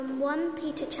1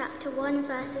 Peter chapter 1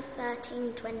 verses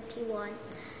 13-21,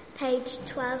 page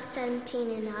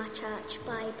 1217 in our church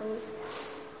Bible.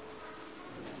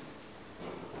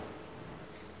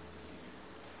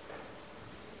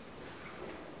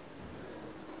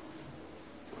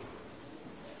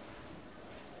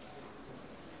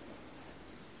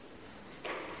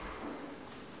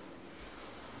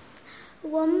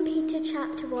 Peter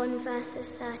chapter 1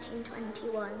 verses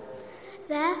 13-21.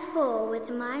 Therefore, with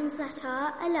minds that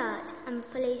are alert and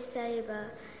fully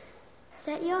sober,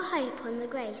 set your hope on the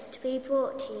grace to be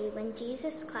brought to you when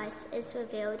Jesus Christ is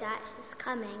revealed at his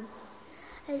coming.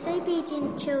 As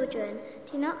obedient children,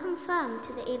 do not conform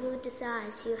to the evil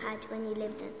desires you had when you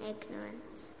lived in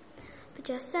ignorance. But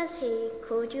just as he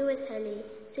called you is holy,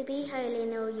 so be holy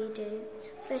in all you do.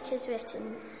 For it is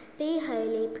written, be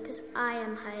holy because I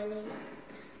am holy.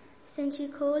 Since you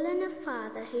call on a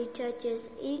Father who judges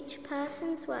each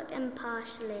person's work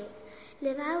impartially,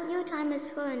 live out your time as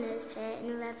foreigners here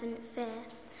in reverent fear.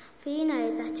 For you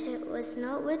know that it was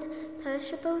not with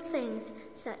perishable things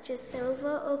such as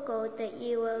silver or gold that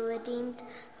you were redeemed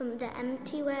from the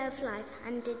empty way of life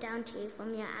handed down to you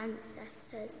from your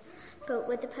ancestors, but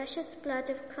with the precious blood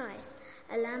of Christ,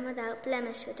 a lamb without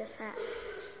blemish or defect.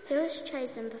 He was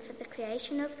chosen before the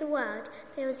creation of the world,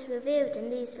 but was revealed in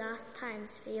these last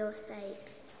times for your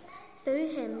sake.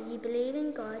 Through him you believe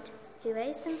in God, who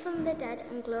raised him from the dead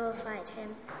and glorified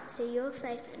him, so your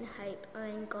faith and hope are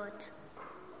in God.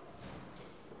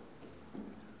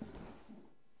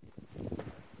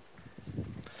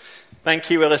 Thank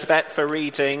you, Elizabeth, for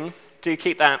reading. Do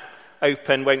keep that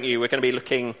open, won't you? We're going to be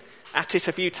looking at it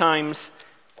a few times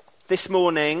this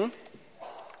morning.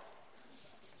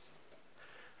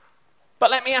 But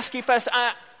let me ask you first,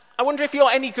 I wonder if you're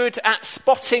any good at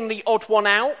spotting the odd one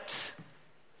out.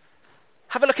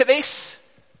 Have a look at this.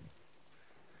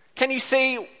 Can you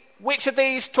see which of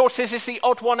these tortoises is the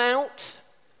odd one out?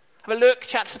 Have a look,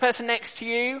 chat to the person next to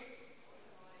you.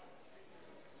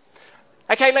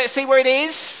 Okay, let's see where it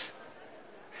is.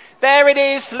 There it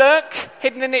is, look,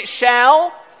 hidden in its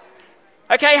shell.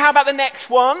 Okay, how about the next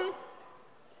one?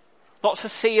 Lots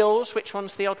of seals. Which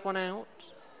one's the odd one out?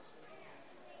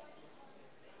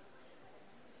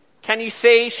 Can you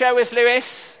see? Show us,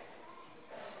 Lewis.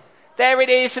 There it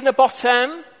is in the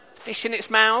bottom. Fish in its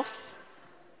mouth.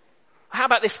 How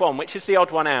about this one? Which is the odd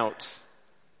one out?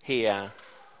 Here.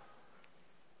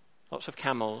 Lots of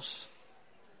camels.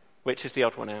 Which is the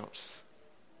odd one out?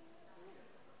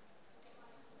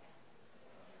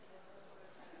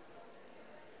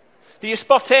 Do you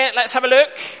spot it? Let's have a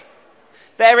look.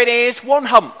 There it is. One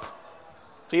hump.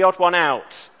 The odd one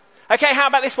out. Okay, how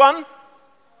about this one?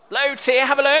 Loads here.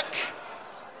 Have a look.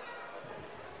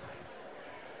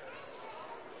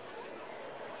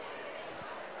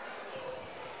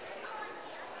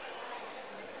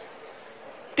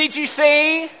 Did you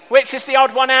see which is the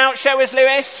odd one out? Show us,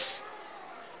 Lewis.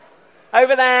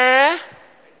 Over there.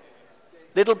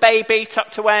 Little baby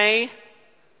tucked away.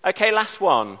 Okay, last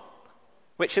one.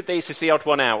 Which of these is the odd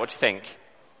one out? What do you think?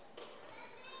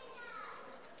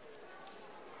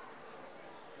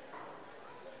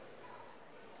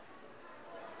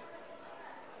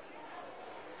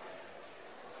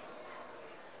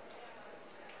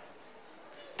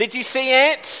 Did you see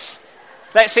it?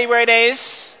 Let's see where it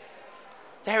is.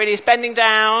 There it is, bending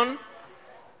down.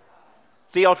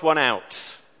 The odd one out.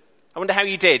 I wonder how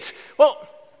you did. Well,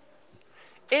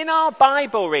 in our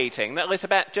Bible reading that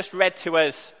Elizabeth just read to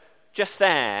us just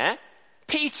there,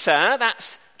 Peter,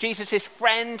 that's Jesus'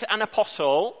 friend and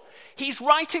apostle, he's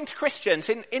writing to Christians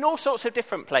in all sorts of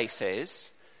different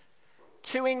places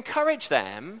to encourage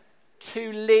them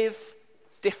to live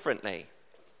differently.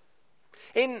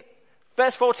 In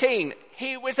verse 14,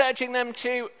 he was urging them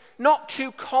not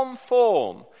to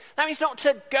conform. That means not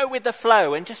to go with the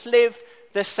flow and just live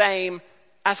the same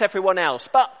as everyone else.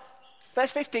 But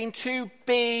verse 15, to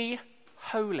be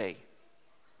holy.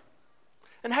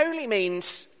 And holy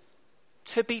means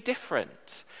to be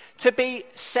different, to be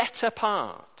set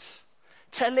apart,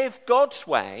 to live God's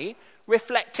way,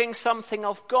 reflecting something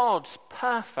of God's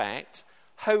perfect,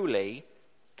 holy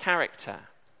character.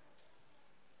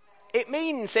 It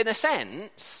means, in a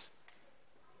sense,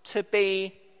 to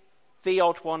be the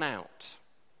odd one out.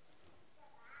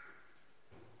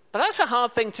 But that's a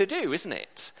hard thing to do, isn't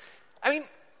it? I mean,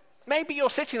 maybe you're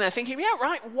sitting there thinking, yeah,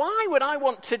 right, why would I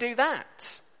want to do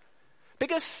that?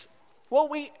 Because, well,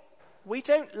 we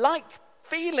don't like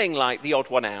feeling like the odd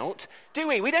one out, do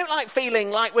we? We don't like feeling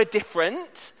like we're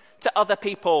different to other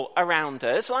people around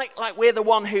us, like we're the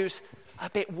one who's a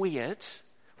bit weird.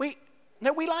 We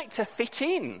like to fit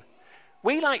in.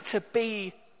 We like to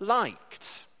be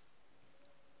liked.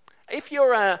 If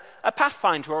you're a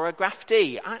Pathfinder or a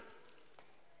Graftee,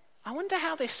 I wonder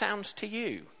how this sounds to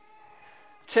you.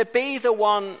 To be the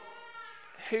one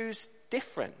who's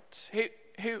different,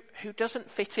 who doesn't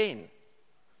fit in.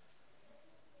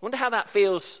 I wonder how that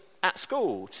feels at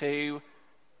school, to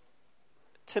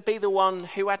be the one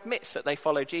who admits that they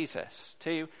follow Jesus,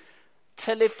 to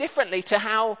live differently to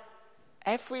how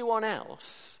everyone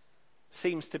else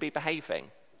seems to be behaving.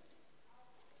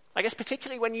 I guess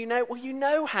particularly when you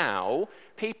know how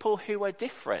people who are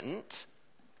different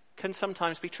can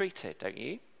sometimes be treated, don't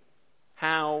you?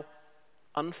 How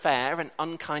unfair and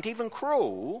unkind, even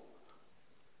cruel,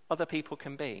 other people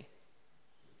can be.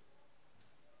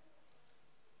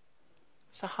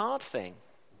 It's a hard thing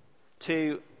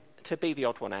to be the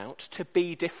odd one out, to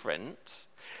be different.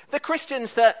 The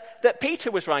Christians that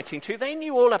Peter was writing to, they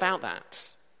knew all about that.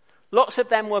 Lots of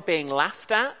them were being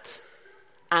laughed at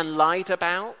and lied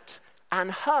about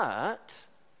and hurt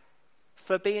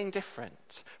for being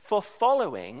different, for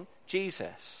following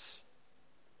Jesus.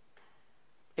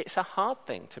 It's a hard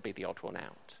thing to be the odd one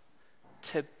out,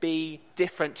 to be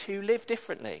different, to live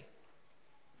differently.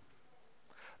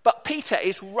 But Peter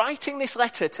is writing this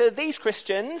letter to these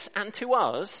Christians and to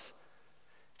us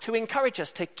to encourage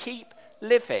us to keep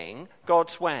living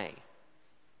God's way.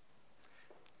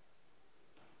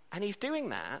 And he's doing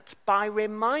that by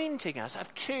reminding us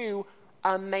of two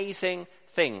amazing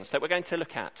things that we're going to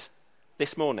look at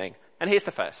this morning. And here's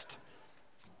the first.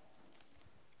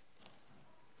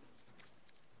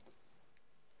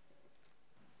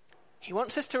 He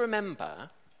wants us to remember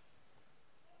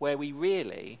where we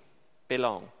really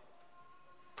belong.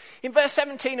 In verse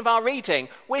 17 of our reading,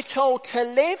 we're told to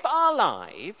live our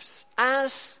lives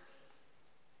as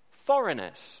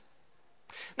foreigners.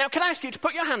 Now, can I ask you to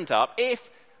put your hand up if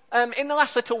in the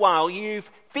last little while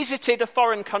you've visited a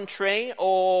foreign country,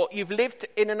 or you've lived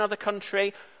in another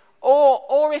country,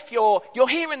 or if you're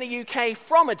here in the UK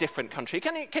from a different country.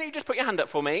 Can you just put your hand up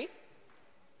for me?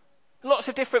 Lots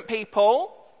of different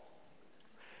people.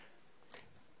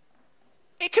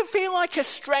 It can feel like a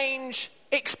strange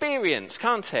experience,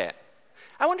 can't it?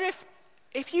 I wonder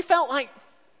if you felt like,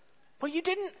 well, you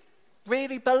didn't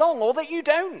really belong, or that you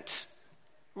don't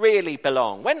really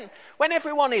belong. When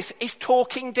everyone is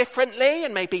talking differently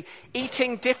and maybe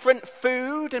eating different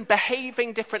food and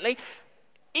behaving differently,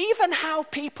 even how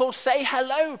people say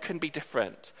hello can be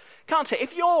different, can't it?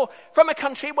 If you're from a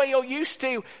country where you're used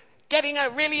to getting a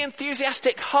really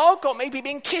enthusiastic hug, or maybe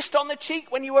being kissed on the cheek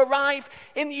when you arrive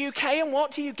in the UK, and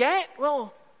what do you get?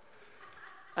 Well,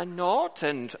 a nod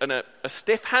and a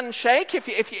stiff handshake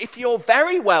if you're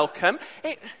very welcome.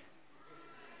 It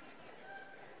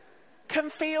can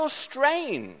feel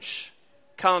strange,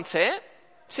 can't it?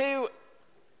 To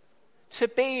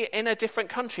be in a different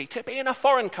country, to be in a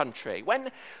foreign country,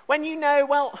 when you know,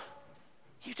 well,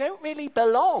 you don't really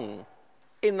belong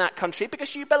in that country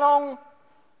because you belong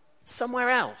somewhere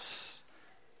else,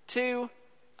 to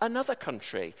another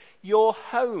country, your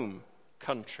home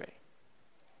country.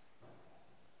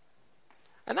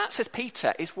 And that, says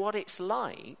Peter, is what it's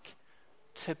like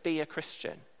to be a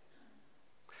Christian.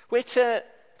 We're to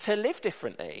live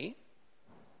differently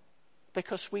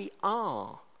because we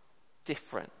are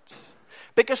different.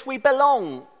 Because we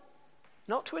belong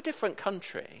not to a different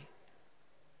country,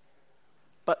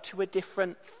 but to a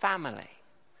different family.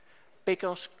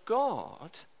 Because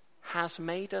God has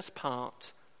made us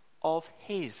part of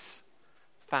his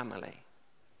family.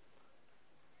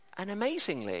 And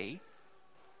amazingly,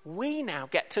 we now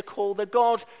get to call the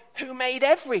God who made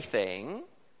everything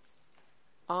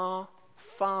our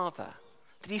Father.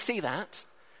 Did you see that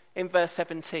in verse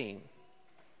 17?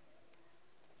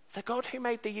 The God who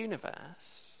made the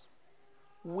universe,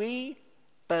 we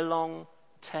belong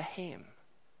to him.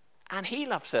 And he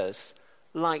loves us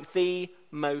like the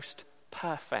most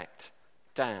perfect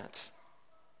dad.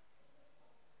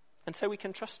 And so we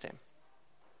can trust him.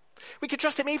 We can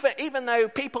trust him even though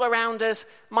people around us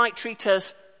might treat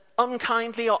us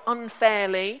unkindly or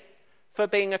unfairly for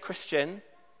being a Christian,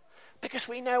 because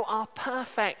we know our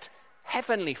perfect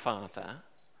Heavenly Father,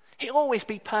 he'll always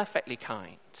be perfectly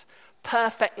kind,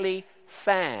 perfectly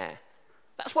fair.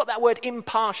 That's what that word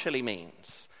impartially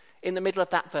means in the middle of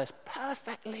that verse.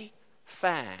 Perfectly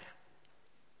fair.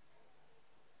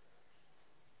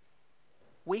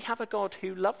 We have a God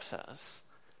who loves us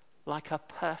like a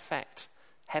perfect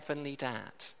heavenly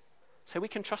dad. So we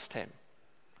can trust him.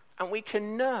 And we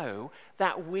can know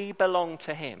that we belong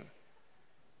to him.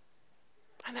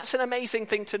 And that's an amazing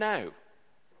thing to know.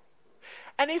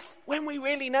 And when we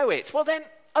really know it, well then,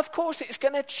 of course, it's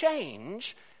going to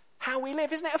change how we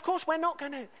live, isn't it? Of course, we're not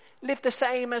going to live the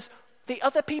same as the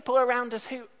other people around us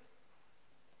who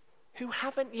who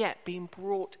haven't yet been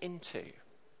brought into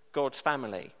God's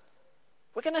family.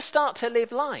 We're going to start to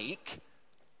live like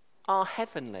our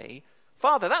heavenly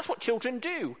Father. That's what children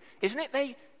do, isn't it?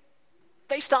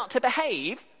 They start to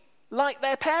behave like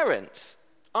their parents.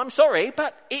 I'm sorry,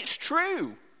 but it's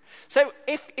true. So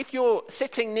if you're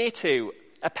sitting near to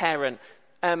a parent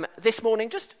this morning,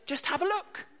 just have a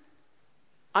look.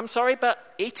 I'm sorry, but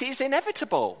it is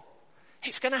inevitable.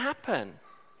 It's going to happen.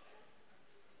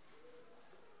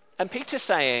 And Peter's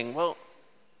saying, well,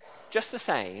 just the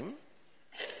same,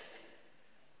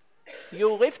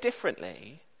 you'll live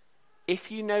differently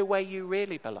if you know where you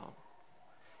really belong.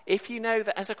 If you know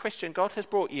that as a Christian, God has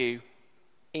brought you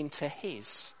into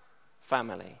his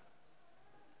family.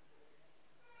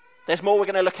 There's more we're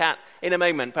going to look at in a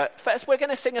moment, but first we're going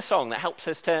to sing a song that helps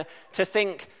us to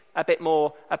think a bit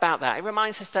more about that. It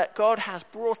reminds us that God has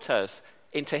brought us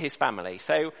into his family.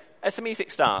 So as the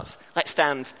music starts, let's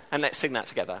stand and let's sing that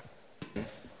together.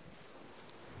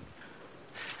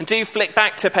 And do flick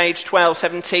back to page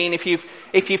 1217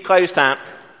 if you've closed that.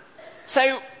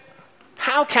 So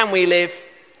how can we live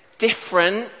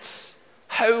different,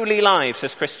 holy lives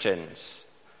as Christians?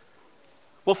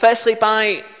 Well, firstly,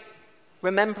 by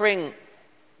remembering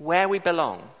where we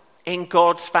belong in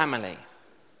God's family.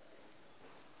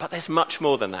 But there's much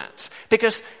more than that.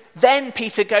 Because then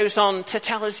Peter goes on to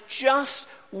tell us just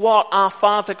what our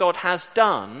Father God has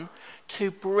done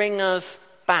to bring us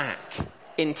back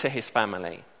into his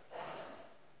family.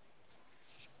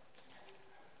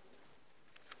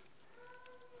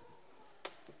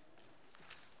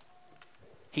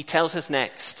 He tells us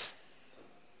next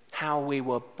how we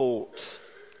were bought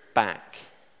back.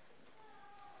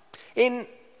 In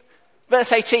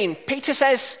verse 18, Peter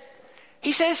says,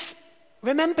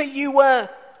 remember you were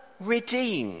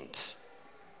redeemed.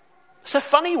 It's a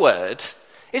funny word,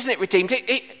 isn't it, redeemed?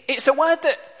 It's a word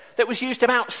that was used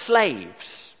about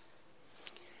slaves.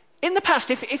 In the past,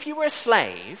 if you were a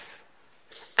slave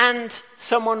and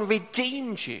someone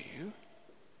redeemed you,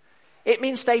 it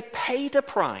means they paid a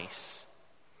price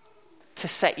to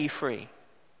set you free.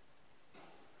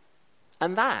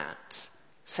 And that,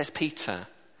 says Peter,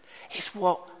 is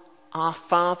what our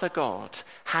Father God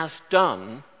has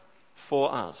done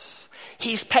for us.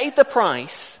 He's paid the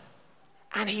price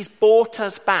and he's brought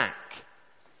us back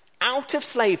out of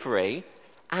slavery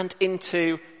and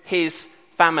into his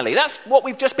family. That's what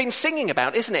we've just been singing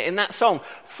about, isn't it, in that song?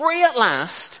 Free at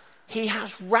last, he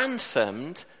has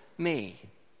ransomed me.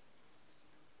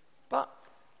 But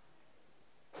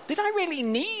did I really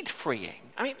need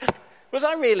freeing? I mean, was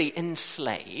I really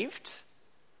enslaved?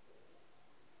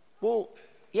 Well,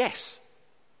 yes,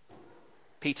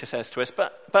 Peter says to us,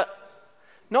 but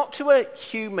not to a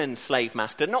human slave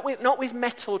master, not with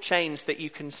metal chains that you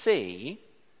can see,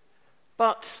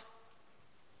 but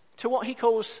to what he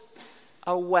calls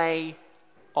a way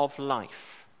of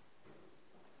life.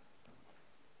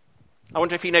 I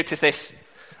wonder if you notice this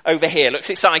over here. Looks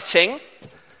exciting,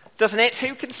 doesn't it?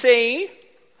 Who can see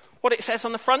what it says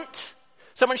on the front?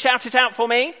 Someone shout it out for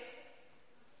me.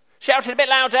 Shout it a bit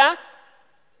louder.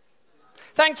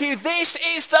 Thank you. This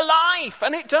is the life.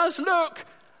 And it does look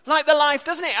like the life,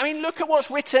 doesn't it? I mean, look at what's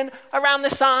written around the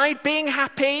side. Being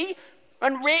happy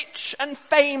and rich and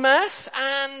famous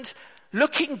and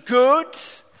looking good,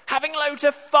 having loads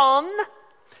of fun,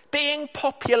 being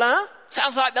popular.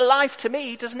 Sounds like the life to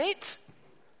me, doesn't it?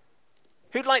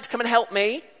 Who'd like to come and help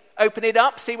me? Open it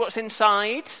up, see what's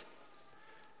inside.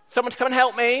 Someone to come and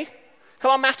help me.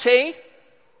 Come on, Matty.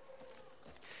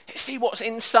 See what's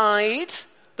inside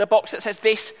the box that says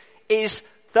this is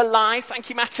the life. Thank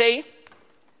you, Matty.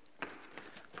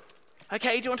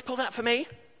 Okay, do you want to pull that for me?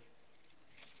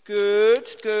 Good.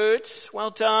 Well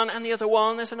done. And the other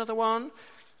one, there's another one.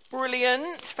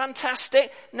 Brilliant,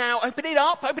 fantastic. Now open it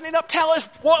up. Tell us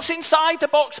what's inside the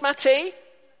box, Matty.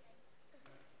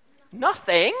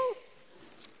 Nothing.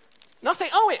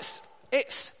 Oh,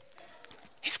 it's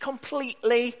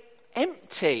completely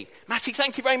empty. Matty,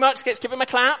 thank you very much. Let's give him a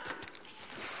clap.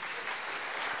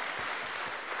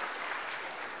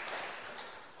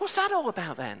 What's that all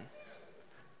about then?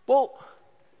 Well,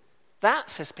 that,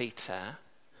 says Peter,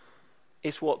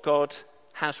 is what God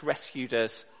has rescued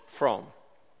us from.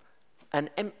 An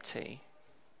empty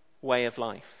way of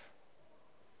life.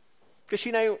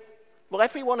 Because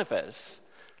every one of us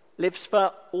lives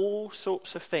for all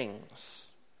sorts of things.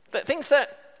 Things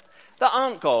that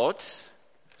aren't God,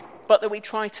 but that we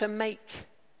try to make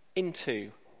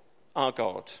into our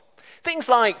God. Things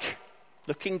like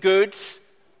looking good,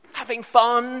 having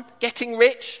fun, getting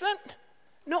rich. They're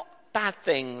not bad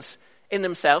things in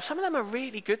themselves. Some of them are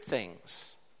really good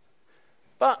things.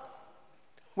 But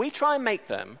we try and make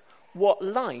them what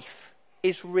life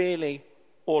is really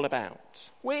all about.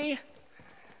 We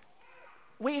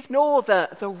ignore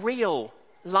the real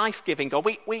life-giving God.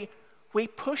 We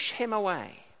push him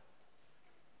away.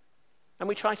 And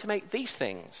we try to make these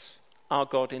things our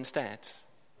God instead.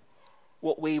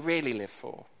 What we really live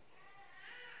for.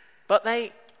 But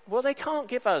they can't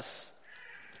give us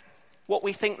what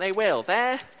we think they will.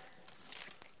 They're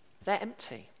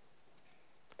empty.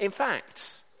 In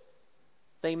fact,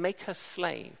 they make us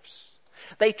slaves.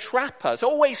 They trap us,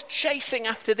 always chasing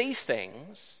after these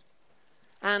things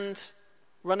and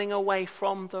running away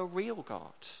from the real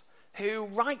God, who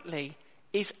rightly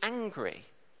is angry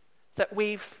that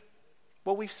we've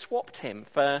swapped him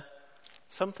for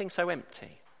something so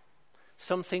empty,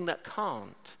 something that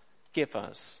can't give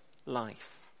us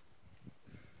life.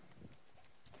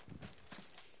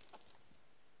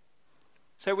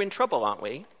 So we're in trouble, aren't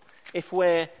we, if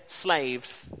we're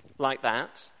slaves like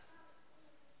that?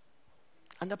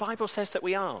 And the Bible says that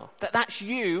we are. That's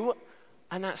you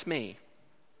and that's me.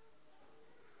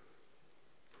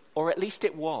 Or at least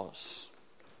it was.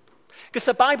 Because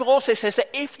the Bible also says that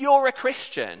if you're a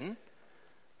Christian,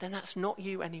 then that's not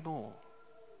you anymore.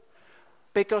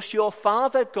 Because your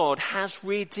Father God has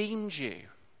redeemed you.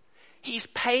 He's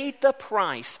paid the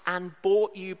price and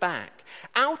bought you back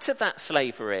out of that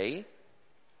slavery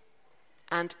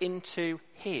and into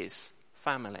his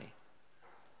family.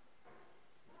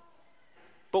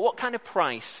 But what kind of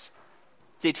price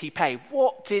did he pay?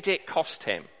 What did it cost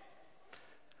him?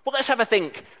 Well, let's have a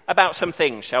think about some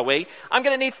things, shall we? I'm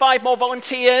going to need 5 more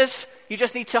volunteers. You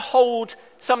just need to hold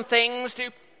some things.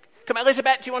 Come,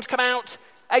 Elizabeth, do you want to come out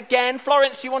again?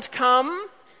 Florence, do you want to come?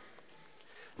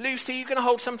 Lucy, you're going to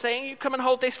hold something. You come and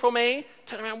hold this for me.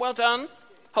 Turn around, well done.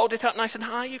 Hold it up nice and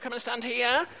high. You come and stand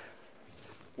here.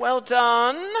 Well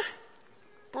done.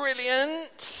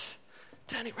 Brilliant.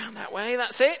 Turn it round that way,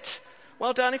 that's it.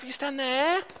 Well done if you stand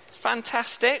there.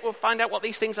 Fantastic. We'll find out what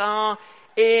these things are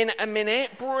in a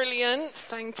minute. Brilliant.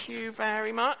 Thank you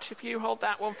very much. If you hold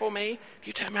that one for me. If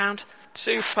you turn around.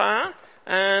 Super.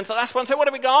 And the last one. So what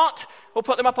have we got? We'll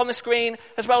put them up on the screen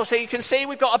as well so you can see.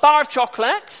 We've got a bar of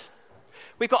chocolate.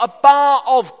 We've got a bar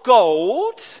of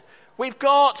gold. We've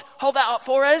got, hold that up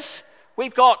for us.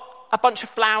 We've got a bunch of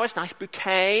flowers, nice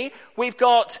bouquet. We've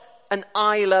got an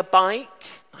Isla bike,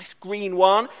 nice green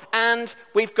one. And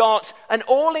we've got an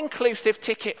all-inclusive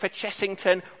ticket for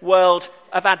Chessington World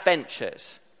of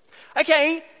Adventures.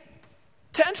 Okay,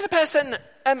 turn to the person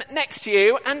next to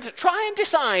you and try and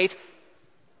decide,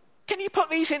 can you put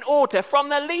these in order from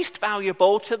the least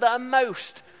valuable to the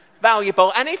most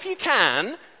valuable? And if you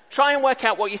can, try and work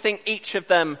out what you think each of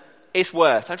them is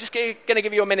worth. I'm just going to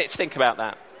give you a minute to think about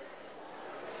that.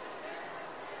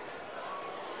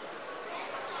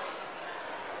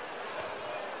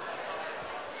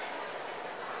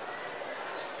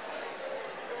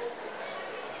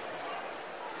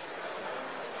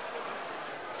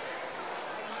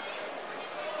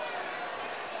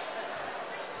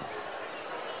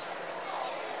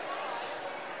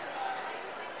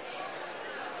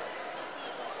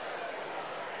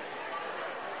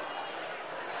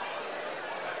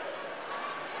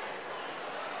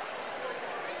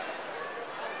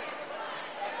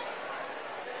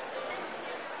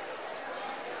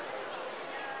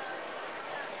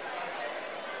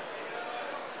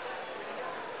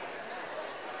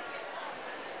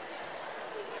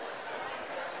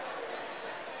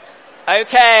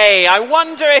 Okay, I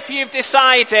wonder if you've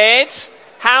decided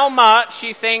how much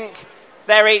you think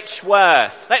they're each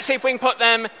worth. Let's see if we can put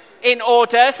them in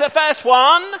order. So the first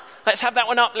one, let's have that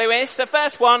one up, Lewis. The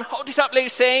first one, hold it up,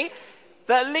 Lucy.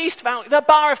 The least value, the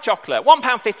bar of chocolate,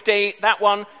 £1.50, that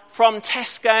one from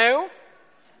Tesco.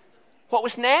 What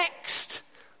was next?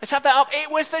 Let's have that up.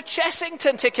 It was the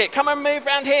Chessington ticket. Come and move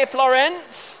around here,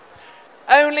 Florence.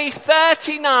 Only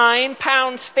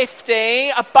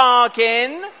 £39.50, a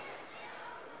bargain.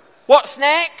 What's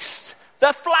next?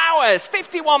 The flowers,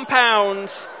 £51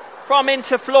 from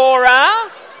Interflora.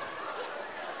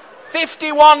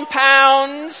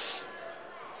 £51,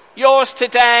 yours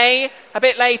today, a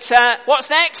bit later. What's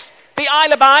next? The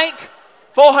Isla bike,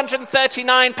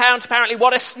 £439, apparently.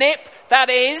 What a snip that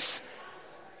is.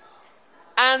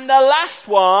 And the last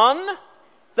one,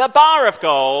 the bar of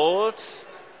gold.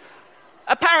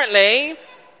 Apparently,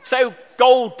 so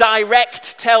Gold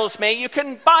Direct tells me, you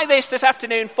can buy this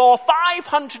afternoon for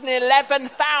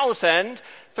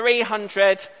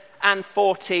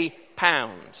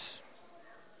 £511,340.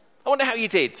 I wonder how you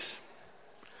did.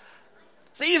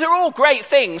 These are all great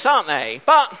things, aren't they?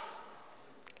 But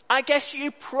I guess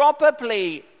you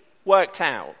probably worked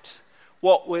out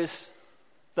what was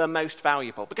the most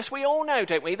valuable. Because we all know,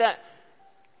 don't we, that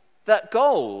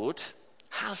gold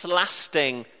has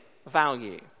lasting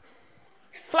value.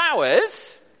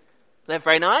 Flowers, they're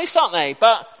very nice, aren't they?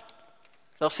 But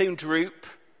they'll soon droop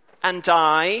and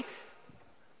die.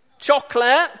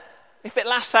 Chocolate, if it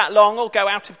lasts that long, will go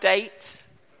out of date.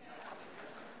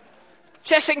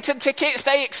 Chessington tickets,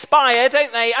 they expire,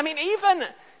 don't they? I mean,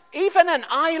 even an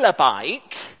Isla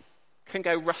bike can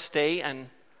go rusty and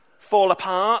fall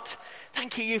apart.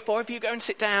 Thank you, you four. If you go and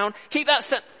sit down, keep that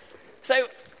So,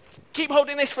 keep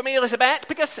holding this for me, Elizabeth,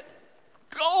 because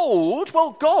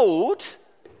gold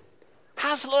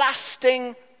has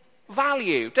lasting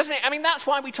value, doesn't it? I mean, that's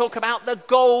why we talk about the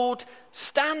gold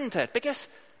standard, because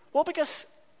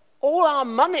all our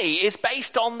money is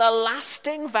based on the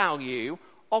lasting value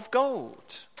of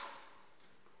gold.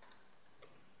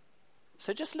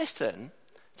 So just listen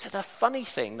to the funny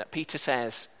thing that Peter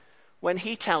says when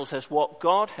he tells us what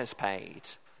God has paid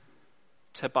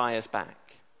to buy us back.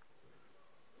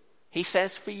 He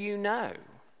says, for you know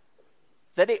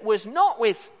that it was not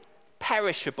with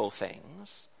perishable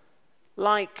things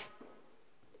like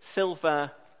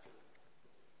silver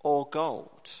or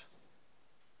gold.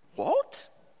 What?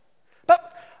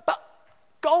 But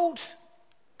gold's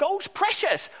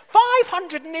precious.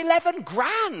 511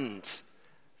 grand.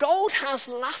 Gold has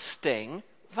lasting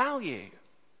value.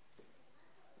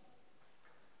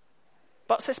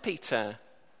 But, says Peter,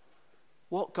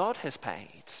 what God has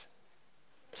paid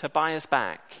to buy us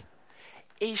back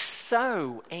is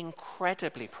so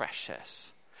incredibly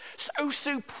precious, so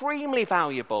supremely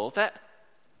valuable that,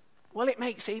 well, it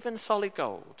makes even solid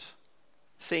gold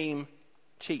seem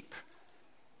cheap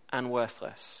and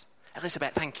worthless.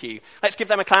 Elizabeth, thank you. Let's give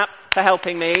them a clap for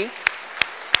helping me.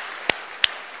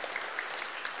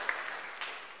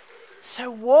 So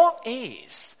what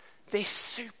is this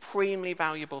supremely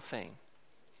valuable thing?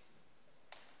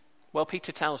 Well,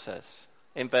 Peter tells us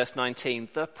in verse 19,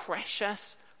 the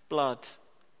precious blood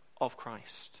of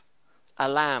Christ, a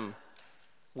lamb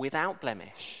without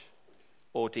blemish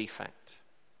or defect.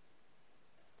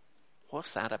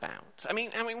 What's that about? I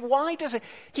mean, why does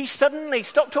he suddenly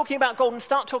stop talking about gold and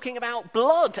start talking about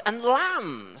blood and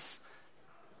lambs?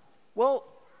 Well,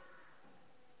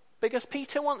 because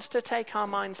Peter wants to take our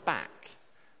minds back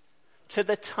to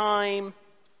the time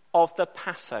of the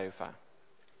Passover.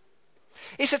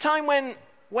 It's a time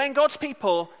when God's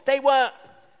people, they were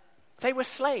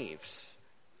slaves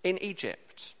in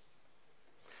Egypt.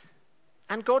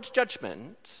 And God's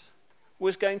judgment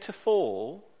was going to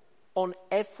fall on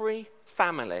every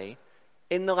family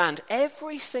in the land.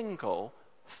 Every single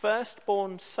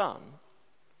firstborn son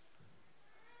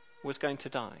was going to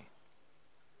die.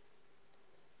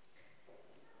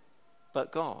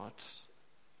 But God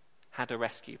had a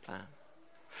rescue plan.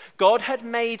 God had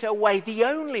made a way, the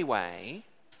only way,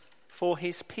 for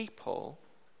his people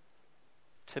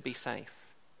to be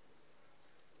safe.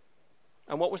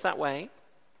 And what was that way?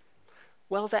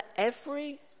 Well, that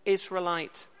every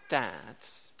Israelite dad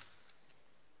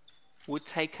would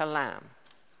take a lamb.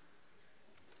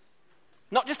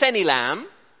 Not just any lamb,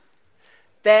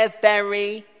 their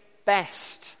very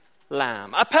best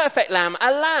lamb. A perfect lamb,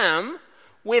 a lamb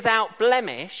without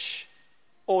blemish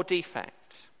or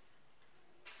defect.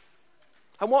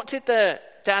 And what did the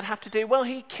dad have to do? Well,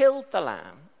 he killed the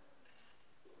lamb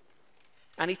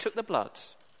and he took the blood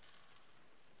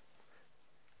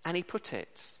and he put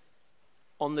it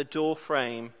on the door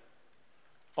frame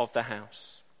of the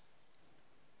house,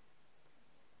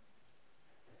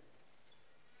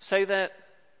 so that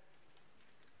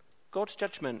God's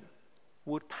judgment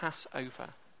would pass over,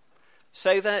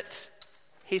 so that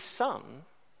his son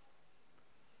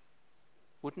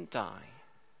wouldn't die.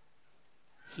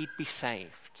 He'd be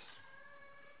saved.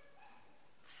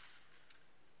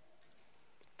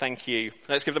 Thank you.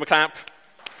 Let's give them a clap.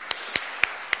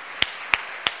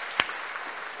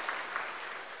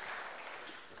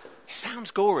 It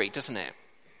sounds gory, doesn't it?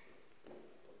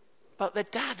 But the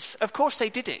dads, of course they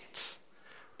did it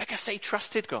because they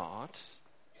trusted God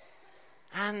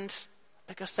and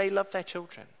because they loved their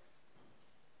children.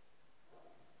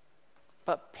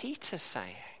 But Peter's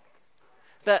saying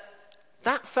that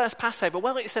first Passover,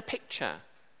 well, it's a picture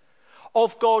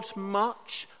of God's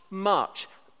much, much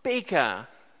bigger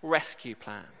rescue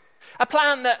plan. A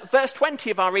plan that verse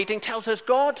 20 of our reading tells us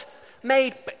God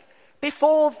made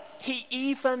before he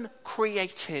even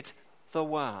created the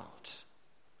world.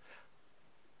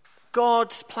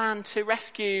 God's plan to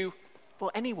rescue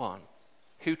anyone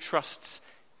who trusts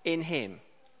in him.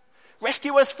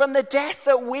 Rescue us from the death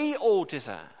that we all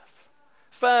deserve,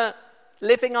 for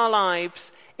living our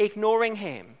lives ignoring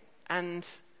him and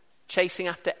chasing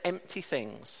after empty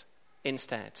things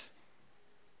instead.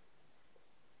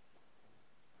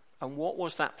 And what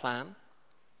was that plan?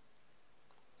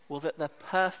 Well, that the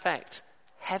perfect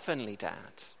heavenly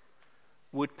dad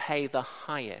would pay the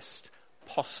highest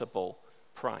possible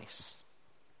price.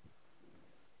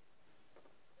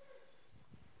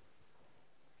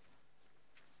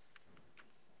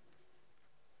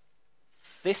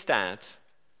 This dad,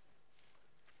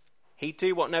 he'd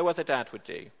do what no other dad would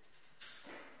do.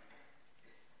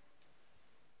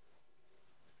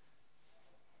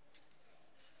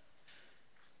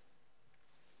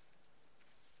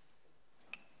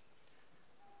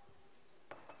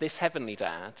 This heavenly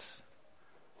dad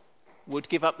would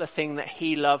give up the thing that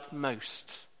he loved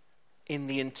most in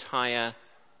the entire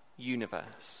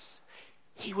universe.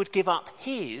 He would give up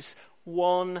his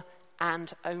one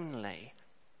and only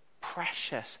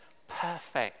precious,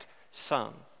 perfect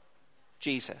Son,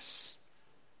 Jesus,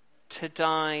 to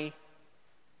die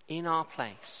in our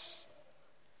place,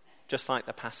 just like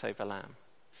the Passover lamb.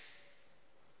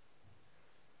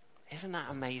 Isn't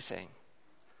that amazing?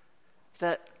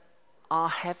 That our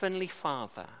Heavenly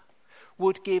Father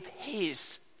would give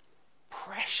his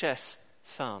precious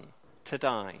Son to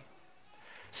die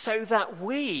so that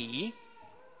we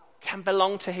can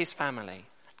belong to his family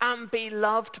and be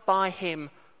loved by him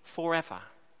forever.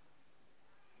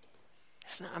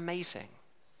 Isn't that amazing?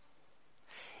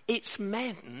 It's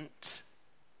meant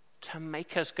to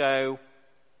make us go,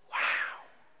 wow.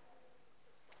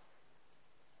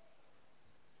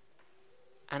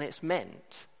 And it's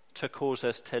meant to cause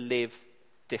us to live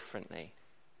differently.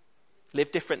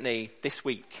 Live differently this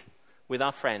week with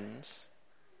our friends,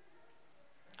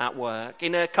 at work,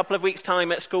 in a couple of weeks'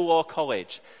 time at school or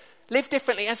college. Live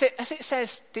differently, as it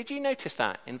says, did you notice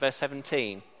that in verse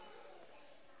 17?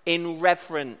 In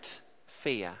reverent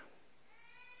fear.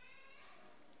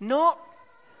 Not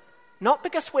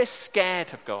because we're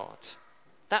scared of God.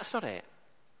 That's not it.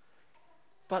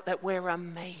 But that we're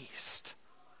amazed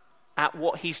at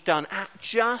what he's done, at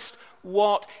just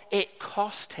what it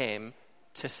cost him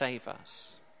to save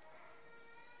us.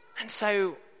 And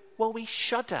so, well, we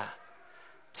shudder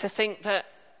to think that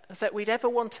we'd ever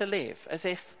want to live as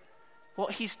if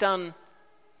what he's done,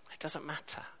 it doesn't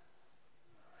matter.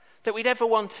 That we'd ever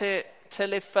want to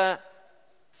live for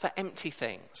empty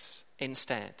things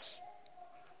instead,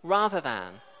 rather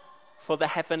than for the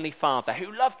Heavenly Father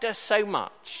who loved us so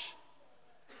much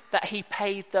that he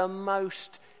paid the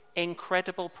most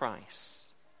incredible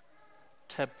price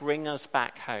to bring us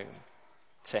back home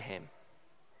to him.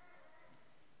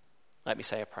 Let me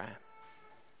say a prayer.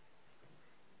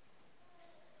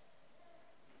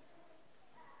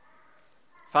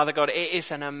 Father God, it is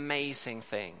an amazing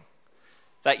thing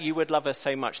that you would love us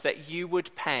so much, that you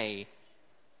would pay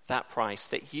that price,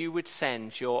 that you would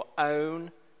send your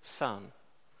own Son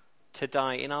to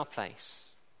die in our place,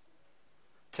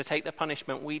 to take the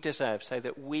punishment we deserve so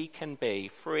that we can be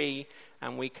free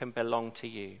and we can belong to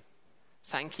you.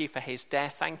 Thank you for his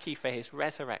death. Thank you for his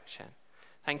resurrection.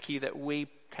 Thank you that we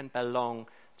can belong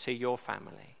to your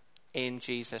family. In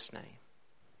Jesus' name,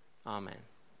 amen.